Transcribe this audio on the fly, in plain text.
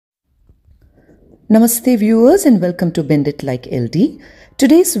Namaste viewers and welcome to Bend It Like LD.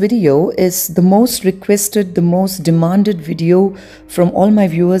 Today's video is the most requested, the most demanded video from all my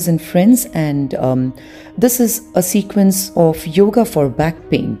viewers and friends, and this is a sequence of yoga for back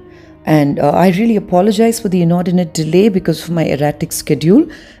pain. And I really apologize for the inordinate delay because of my erratic schedule,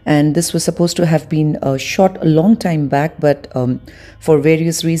 and this was supposed to have been shot a long time back, but for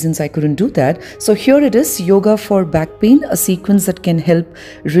various reasons I couldn't do that. So here it is, yoga for back pain, a sequence that can help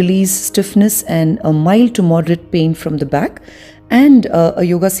release stiffness and a mild to moderate pain from the back, and a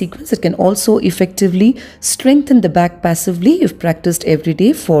yoga sequence that can also effectively strengthen the back passively if practiced every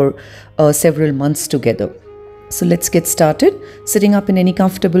day for several months together. So let's get started. Sitting up in any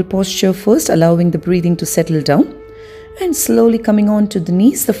comfortable posture first, allowing the breathing to settle down and slowly coming on to the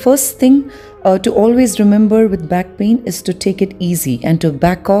knees. The first thing to always remember with back pain is to take it easy and to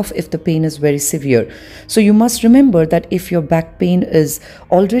back off if the pain is very severe. So you must remember that if your back pain is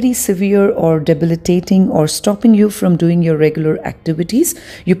already severe or debilitating or stopping you from doing your regular activities,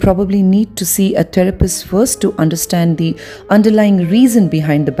 you probably need to see a therapist first to understand the underlying reason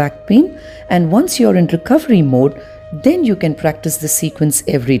behind the back pain. And once you're in recovery mode, then you can practice this sequence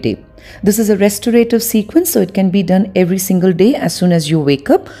every day. This is a restorative sequence, so it can be done every single day as soon as you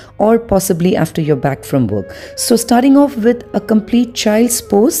wake up or possibly after you're back from work. So starting off with a complete child's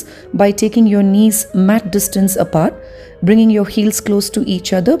pose by taking your knees mat distance apart, bringing your heels close to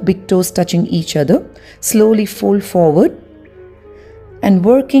each other, big toes touching each other, slowly fold forward and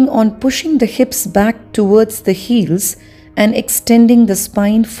working on pushing the hips back towards the heels and extending the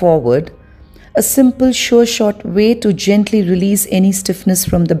spine forward. A simple sure shot way to gently release any stiffness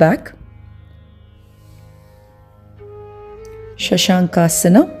from the back.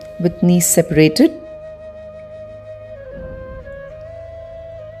 Shashankasana with knees separated.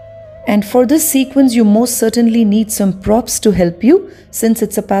 And for this sequence, you most certainly need some props to help you. Since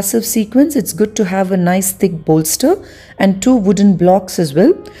it's a passive sequence, it's good to have a nice thick bolster and two wooden blocks as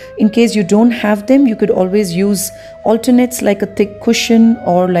well. In case you don't have them, you could always use alternates like a thick cushion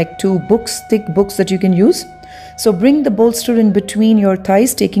or like two books, thick books that you can use. So bring the bolster in between your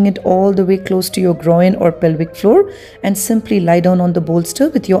thighs, taking it all the way close to your groin or pelvic floor, and simply lie down on the bolster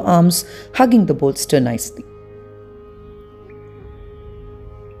with your arms hugging the bolster nicely.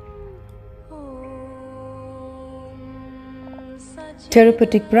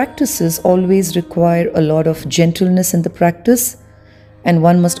 Therapeutic practices always require a lot of gentleness in the practice, and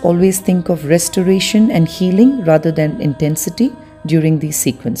one must always think of restoration and healing rather than intensity during these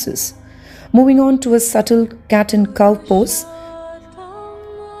sequences. Moving on to a subtle cat and cow pose,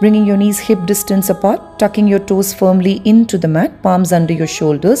 bringing your knees hip distance apart, tucking your toes firmly into the mat, palms under your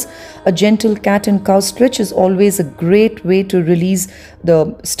shoulders. A gentle cat and cow stretch is always a great way to release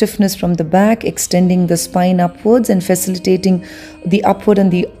the stiffness from the back, extending the spine upwards and facilitating the upward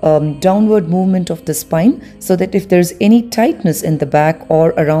and the downward movement of the spine, so that if there's any tightness in the back or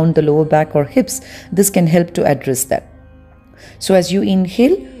around the lower back or hips, this can help to address that. So as you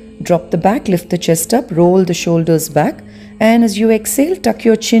inhale, drop the back, lift the chest up, roll the shoulders back. And as you exhale, tuck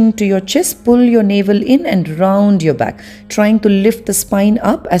your chin to your chest, pull your navel in and round your back, trying to lift the spine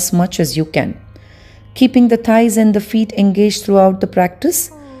up as much as you can. Keeping the thighs and the feet engaged throughout the practice.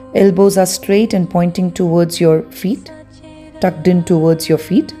 Elbows are straight and pointing towards your feet, tucked in towards your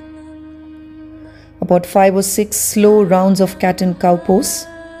feet. About 5 or 6 slow rounds of cat and cow pose.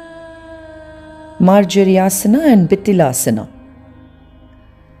 Marjaryasana and Bittilasana.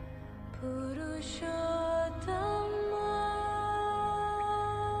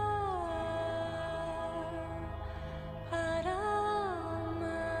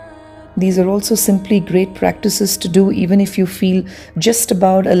 These are also simply great practices to do even if you feel just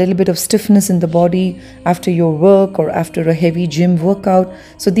about a little bit of stiffness in the body after your work or after a heavy gym workout.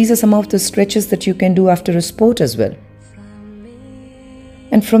 So these are some of the stretches that you can do after a sport as well.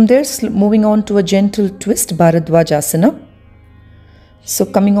 And from there, moving on to a gentle twist, Bharadwajasana. So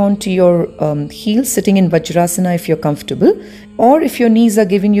coming on to your heels, sitting in Vajrasana if you're comfortable, or if your knees are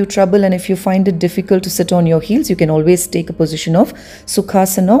giving you trouble and if you find it difficult to sit on your heels, you can always take a position of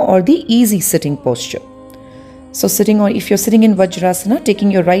Sukhasana or the easy sitting posture. So if you're sitting in Vajrasana,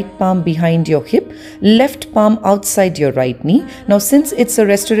 taking your right palm behind your hip, left palm outside your right knee. Now, since it's a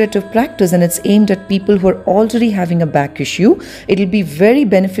restorative practice and it's aimed at people who are already having a back issue, it'll be very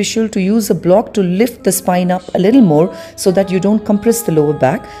beneficial to use a block to lift the spine up a little more so that you don't compress the lower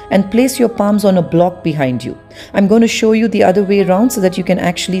back, and place your palms on a block behind you. I'm going to show you the other way around so that you can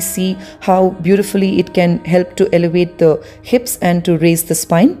actually see how beautifully it can help to elevate the hips and to raise the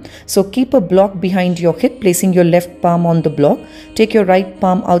spine. So keep a block behind your hip, placing your left palm on the block. Take your right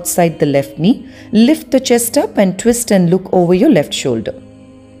palm outside the left knee. Lift the chest up and twist and look over your left shoulder.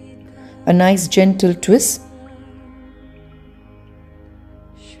 a nice gentle twist.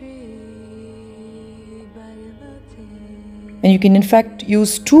 And you can in fact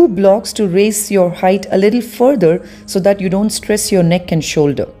use 2 blocks to raise your height a little further so that you don't stress your neck and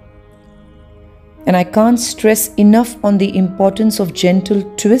shoulder. And I can't stress enough on the importance of gentle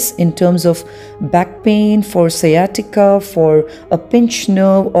twists in terms of back pain, for sciatica, for a pinched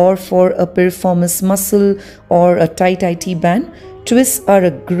nerve, or for a piriformis muscle or a tight IT band. Twists are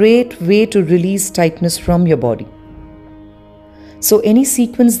a great way to release tightness from your body. So any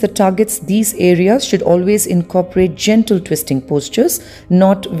sequence that targets these areas should always incorporate gentle twisting postures,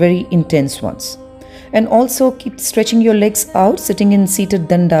 not very intense ones. And also keep stretching your legs out, sitting in seated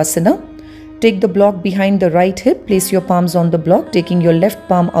Dandasana. Take the block behind the right hip, place your palms on the block, taking your left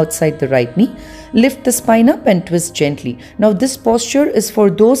palm outside the right knee. Lift the spine up and twist gently. Now this posture is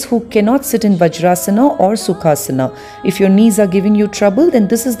for those who cannot sit in Vajrasana or Sukhasana. If your knees are giving you trouble, then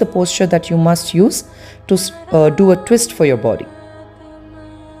this is the posture that you must use to do a twist for your body.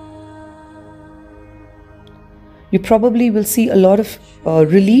 You probably will see a lot of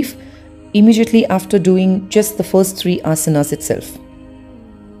relief immediately after doing just the first 3 asanas itself.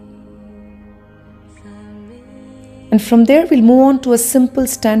 And from there, we'll move on to a simple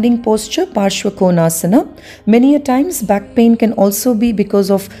standing posture, Parshva Konasana. Many a times, back pain can also be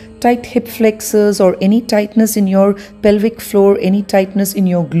because of tight hip flexors or any tightness in your pelvic floor, any tightness in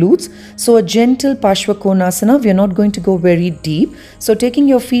your glutes. So a gentle Parshva Konasana, we are not going to go very deep. So taking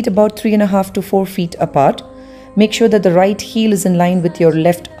your feet about 3.5 to 4 feet apart. Make sure that the right heel is in line with your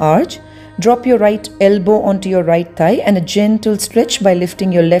left arch. Drop your right elbow onto your right thigh and a gentle stretch by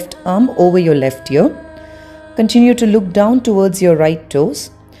lifting your left arm over your left ear. Continue to look down towards your right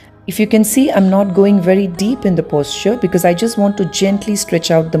toes. If you can see, I'm not going very deep in the posture because I just want to gently stretch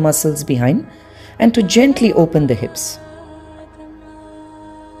out the muscles behind and to gently open the hips.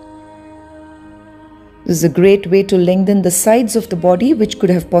 This is a great way to lengthen the sides of the body, which could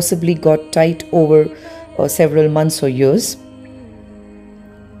have possibly got tight over several months or years.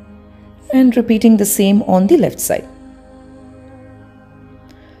 And repeating the same on the left side.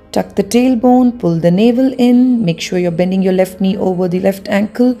 Tuck the tailbone, pull the navel in, make sure you're bending your left knee over the left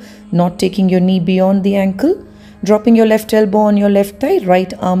ankle, not taking your knee beyond the ankle, dropping your left elbow on your left thigh,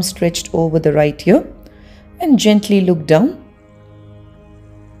 right arm stretched over the right ear, and gently look down.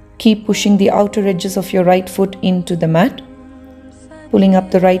 Keep pushing the outer edges of your right foot into the mat, pulling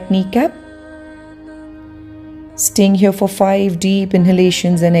up the right kneecap. Staying here for 5 deep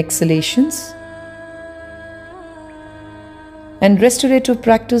inhalations and exhalations. And restorative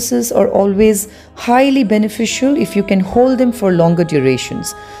practices are always highly beneficial if you can hold them for longer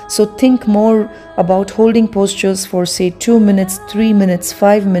durations. So think more about holding postures for say 2 minutes, 3 minutes,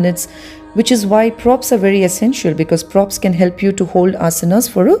 5 minutes, which is why props are very essential, because props can help you to hold asanas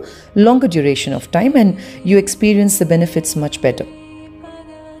for a longer duration of time and you experience the benefits much better.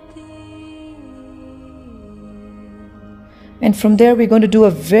 And from there, we're going to do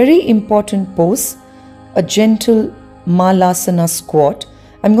a very important pose, a gentle Malasana squat.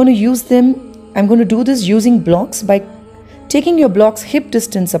 I'm going to do this using blocks by taking your blocks hip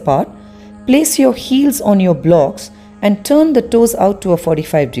distance apart. Place your heels on your blocks and turn the toes out to a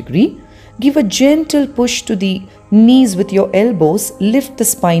 45 degree. Give a gentle push to the knees with your elbows. Lift the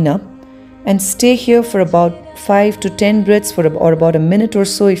spine up and stay here for about 5 to 10 breaths or about a minute or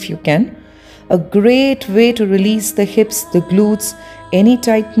so if you can. A great way to release the hips, the glutes, any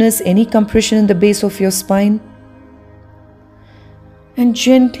tightness, any compression in the base of your spine. And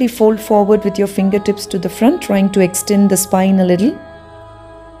gently fold forward with your fingertips to the front, trying to extend the spine a little.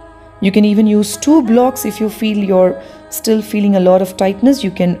 You can even use 2 blocks if you feel you're still feeling a lot of tightness.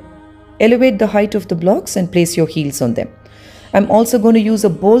 You can elevate the height of the blocks and place your heels on them. I'm also going to use a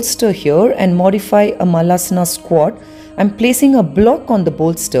bolster here and modify a Malasana squat. I'm placing a block on the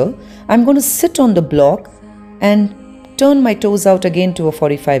bolster. I'm going to sit on the block and turn my toes out again to a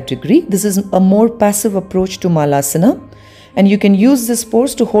 45 degree. This is a more passive approach to Malasana, and you can use this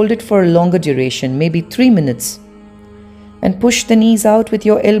pose to hold it for a longer duration, maybe 3 minutes. And push the knees out with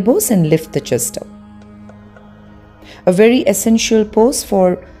your elbows and lift the chest up. A very essential pose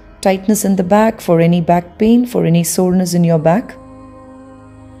for tightness in the back, for any back pain, for any soreness in your back.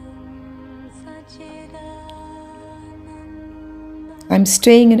 I'm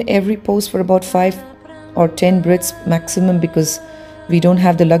staying in every pose for about 5 or 10 breaths maximum because we don't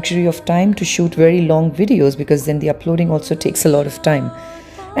have the luxury of time to shoot very long videos, because then the uploading also takes a lot of time.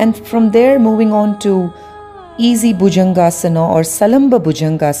 And from there, moving on to easy Bhujangasana or Salamba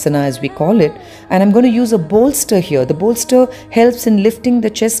Bhujangasana as we call it. And I'm going to use a bolster here. The bolster helps in lifting the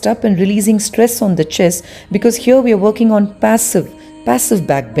chest up and releasing stress on the chest, because here we are working on passive passive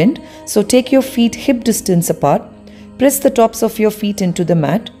back bend. So take your feet hip distance apart, press the tops of your feet into the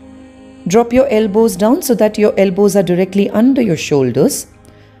mat, drop your elbows down so that your elbows are directly under your shoulders,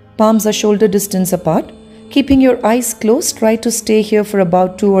 palms are shoulder distance apart. Keeping your eyes closed, try to stay here for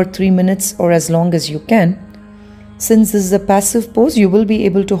about 2 or 3 minutes or as long as you can. Since this is a passive pose, you will be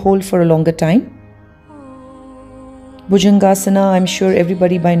able to hold for a longer time. Bhujangasana, I'm sure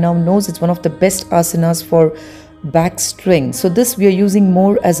everybody by now knows it's one of the best asanas for back strength. So this we are using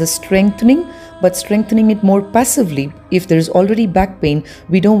more as a strengthening, but strengthening it more passively. If there is already back pain,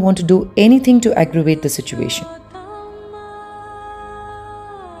 we don't want to do anything to aggravate the situation.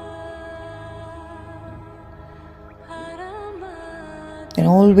 And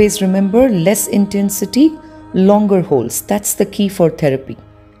always remember, less intensity, longer holds. That's the key for therapy.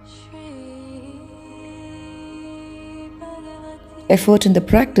 Effort in the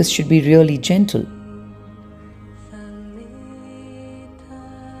practice should be really gentle.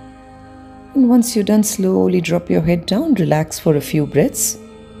 And once you're done, slowly drop your head down, relax for a few breaths.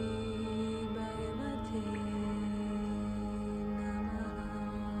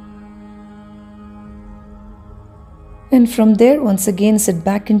 And from there, once again, sit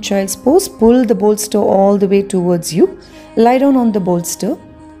back in child's pose. Pull the bolster all the way towards you. Lie down on the bolster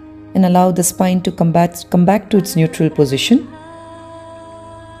and allow the spine to come back to its neutral position.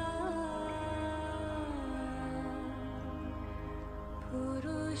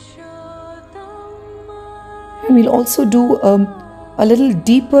 And we'll also do a little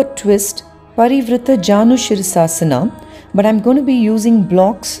deeper twist, Parivrita Janu Shirsasana. But I'm going to be using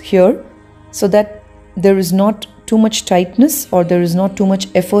blocks here so that there is not too much tightness or there is not too much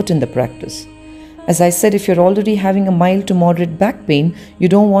effort in the practice. As I said, if you're already having a mild to moderate back pain, you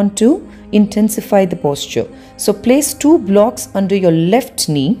don't want to intensify the posture. So place 2 blocks under your left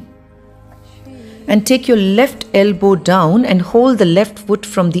knee and take your left elbow down and hold the left foot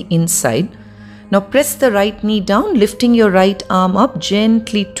from the inside. Now press the right knee down, lifting your right arm up,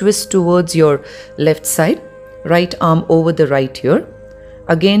 gently twist towards your left side, right arm over the right ear.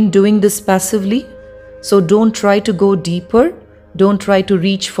 Again, doing this passively. So don't try to go deeper, don't try to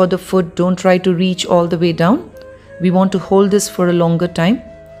reach for the foot, don't try to reach all the way down. We want to hold this for a longer time.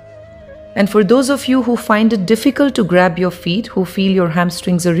 And for those of you who find it difficult to grab your feet, who feel your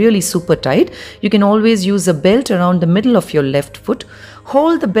hamstrings are really super tight, you can always use a belt around the middle of your left foot.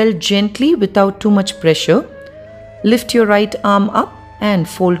 Hold the belt gently without too much pressure. Lift your right arm up and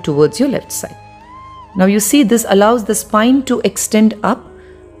fold towards your left side. Now you see this allows the spine to extend up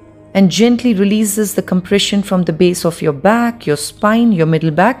and gently releases the compression from the base of your back, your spine, your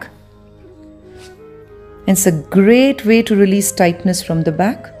middle back. And it's a great way to release tightness from the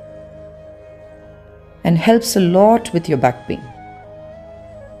back and helps a lot with your back pain.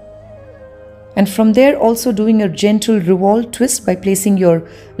 And from there, also doing a gentle revolve twist by placing your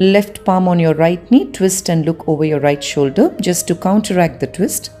left palm on your right knee, twist and look over your right shoulder just to counteract the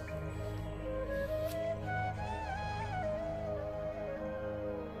twist.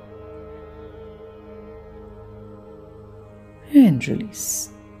 And release.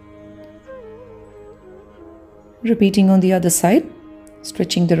 Repeating on the other side,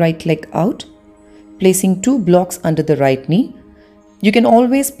 stretching the right leg out, placing 2 blocks under the right knee. You can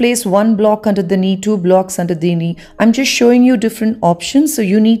always place 1 block under the knee, 2 blocks under the knee. I'm just showing you different options, so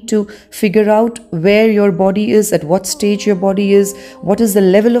you need to figure out where your body is, at what stage your body is, what is the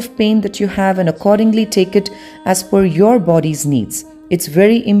level of pain that you have, and accordingly take it as per your body's needs. It's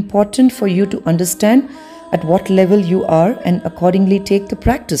very important for you to understand at what level you are and accordingly take the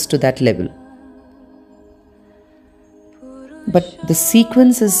practice to that level. But the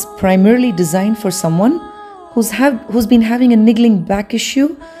sequence is primarily designed for someone who's been having a niggling back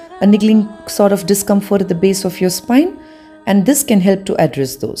issue, a niggling sort of discomfort at the base of your spine, and this can help to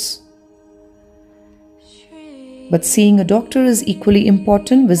address those. But seeing a doctor is equally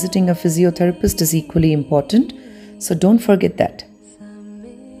important, visiting a physiotherapist is equally important, so don't forget that.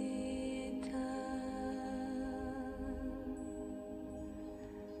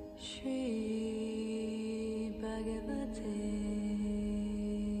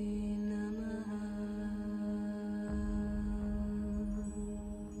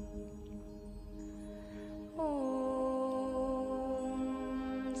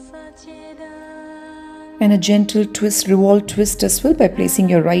 And a gentle twist, revolve twist as well by placing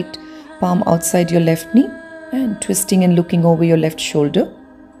your right palm outside your left knee and twisting and looking over your left shoulder.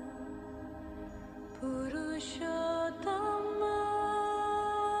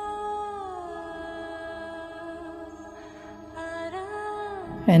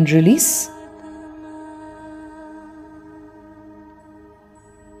 And release.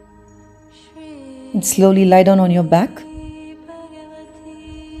 And slowly lie down on your back.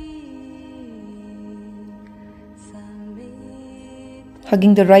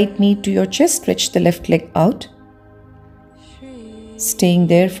 Hugging the right knee to your chest, stretch the left leg out. Staying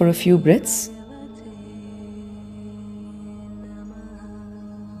there for a few breaths.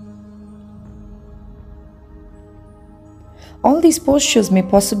 All these postures may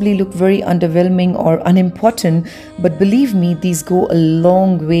possibly look very underwhelming or unimportant, but believe me, these go a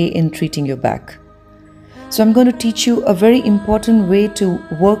long way in treating your back. So I'm going to teach you a very important way to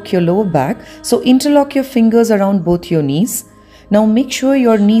work your lower back. So interlock your fingers around both your knees. Now make sure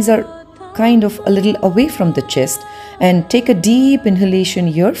your knees are kind of a little away from the chest, and take a deep inhalation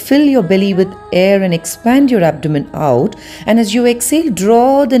here. Fill your belly with air and expand your abdomen out. And as you exhale,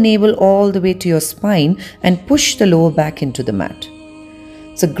 draw the navel all the way to your spine and push the lower back into the mat.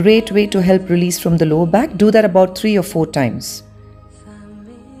 It's a great way to help release from the lower back. Do that about 3 or 4 times.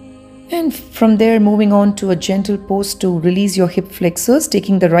 And from there, moving on to a gentle pose to release your hip flexors,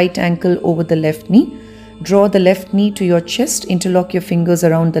 taking the right ankle over the left knee. Draw the left knee to your chest. Interlock your fingers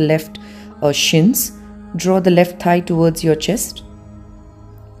around the left shins. Draw the left thigh towards your chest.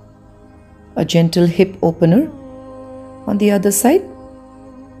 A gentle hip opener. On the other side,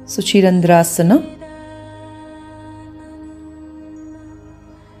 Suchirandrasana.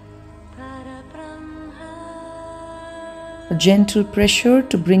 A gentle pressure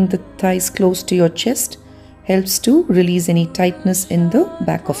to bring the thighs close to your chest helps to release any tightness in the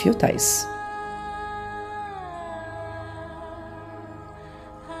back of your thighs.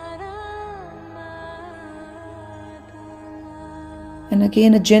 And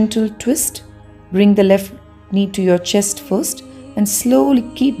again a gentle twist. Bring the left knee to your chest first and slowly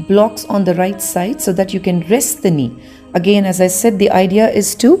keep blocks on the right side so that you can rest the knee. Again, as I said, the idea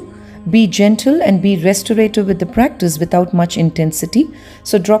is to be gentle and be restorative with the practice without much intensity.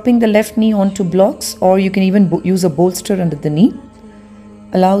 So dropping the left knee onto blocks, or you can even use a bolster under the knee,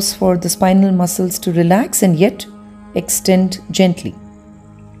 allows for the spinal muscles to relax and yet extend gently.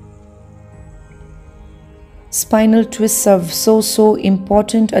 Spinal twists are so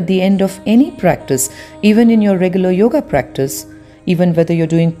important at the end of any practice, even in your regular yoga practice. Even whether you're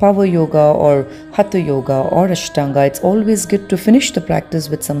doing power yoga or hatha yoga or ashtanga, it's always good to finish the practice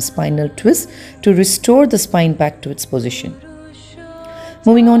with some spinal twists to restore the spine back to its position.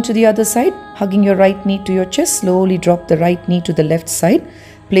 Moving on to the other side, hugging your right knee to your chest, slowly drop the right knee to the left side.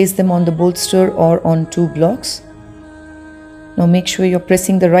 Place them on the bolster or on 2 blocks. Now make sure you're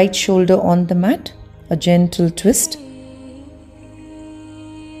pressing the right shoulder on the mat. A gentle twist.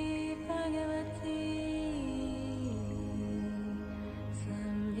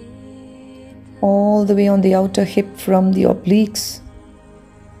 All the way on the outer hip from the obliques.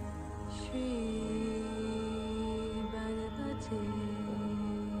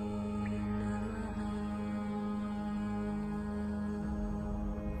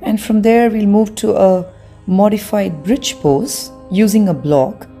 And from there we'll move to a modified bridge pose using a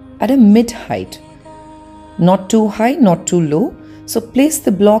block at a mid height. Not too high, not too low. So place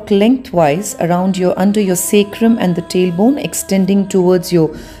the block lengthwise around under your sacrum and the tailbone, extending towards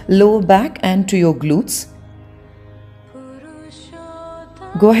your lower back and to your glutes.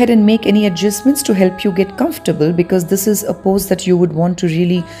 Go ahead and make any adjustments to help you get comfortable, because this is a pose that you would want to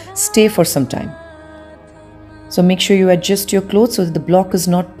really stay for some time. So make sure you adjust your clothes so that the block is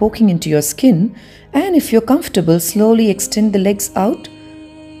not poking into your skin. And if you're comfortable, slowly extend the legs out,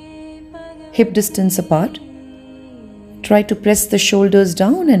 hip distance apart. Try to press the shoulders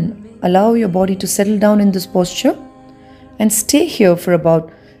down and allow your body to settle down in this posture, and stay here for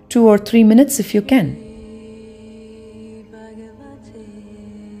about 2 or 3 minutes if you can.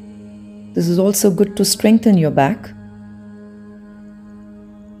 This is also good to strengthen your back.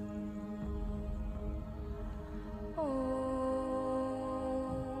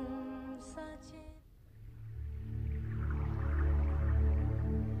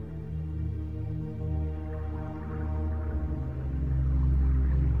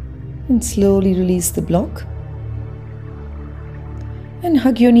 And slowly release the block. And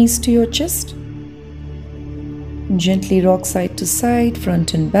hug your knees to your chest. And gently rock side to side,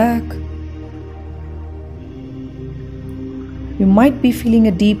 front and back. You might be feeling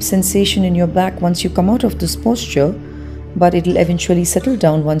a deep sensation in your back once you come out of this posture, but it will eventually settle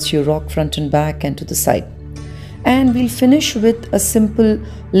down once you rock front and back and to the side. And we'll finish with a simple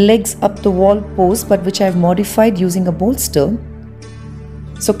legs up the wall pose, but which I've modified using a bolster.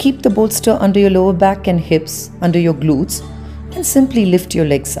 So keep the bolster under your lower back and hips, under your glutes, and simply lift your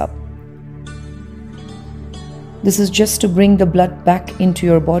legs up. This is just to bring the blood back into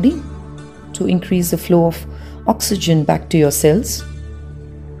your body, to increase the flow of oxygen back to your cells.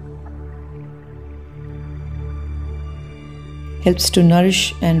 Helps to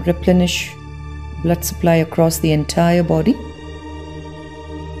nourish and replenish blood supply across the entire body.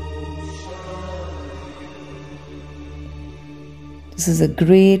 This is a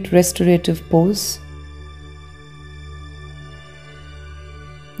great restorative pose.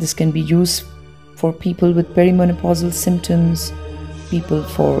 This can be used for people with perimenopausal symptoms, people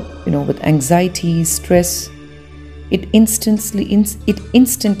with anxiety, stress. It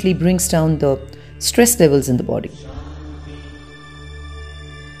instantly brings down the stress levels in the body.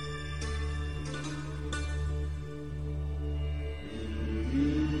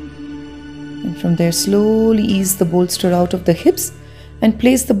 And from there, slowly ease the bolster out of the hips and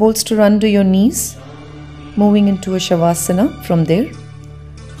place the bolster under your knees, moving into a Shavasana from there,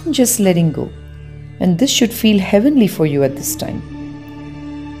 and just letting go. And this should feel heavenly for you at this time.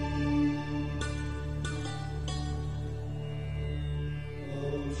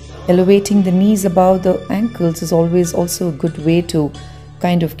 Elevating the knees above the ankles is always also a good way to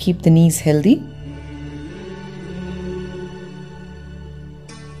kind of keep the knees healthy.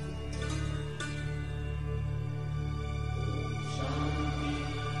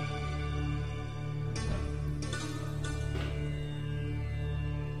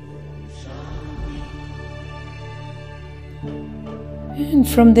 And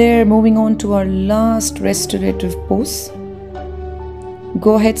from there, moving on to our last restorative pose.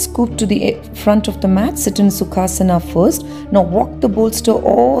 Go ahead, scoop to the front of the mat, sit in Sukhasana first. Now walk the bolster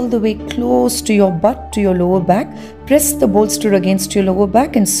all the way close to your butt, to your lower back. Press the bolster against your lower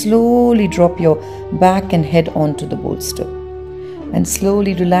back and slowly drop your back and head onto the bolster. And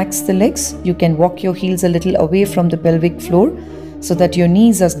slowly relax the legs. You can walk your heels a little away from the pelvic floor so that your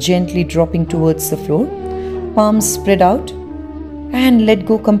knees are gently dropping towards the floor. Palms spread out and let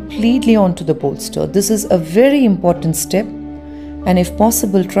go completely onto the bolster. This is a very important step. And if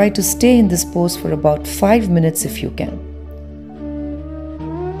possible, try to stay in this pose for about 5 minutes if you can.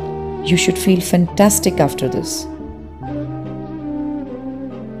 You should feel fantastic after this.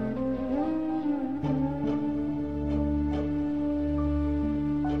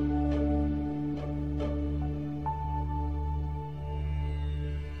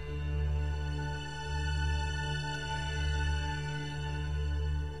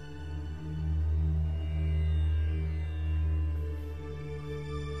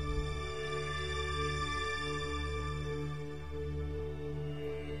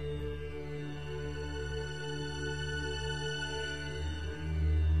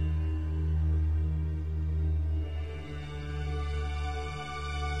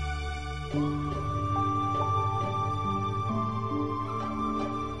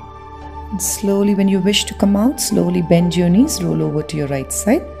 And slowly, when you wish to come out, slowly bend your knees, roll over to your right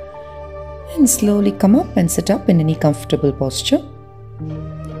side, and slowly come up and sit up in any comfortable posture.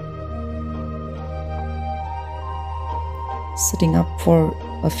 Sitting up for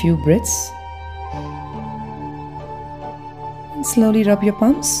a few breaths. And slowly rub your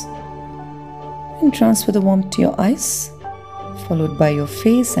palms and transfer the warmth to your eyes, followed by your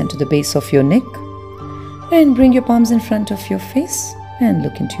face and to the base of your neck. And bring your palms in front of your face and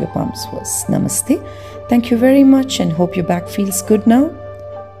look into your palms first. Namaste. Thank you very much and hope your back feels good now.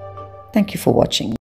 Thank you for watching.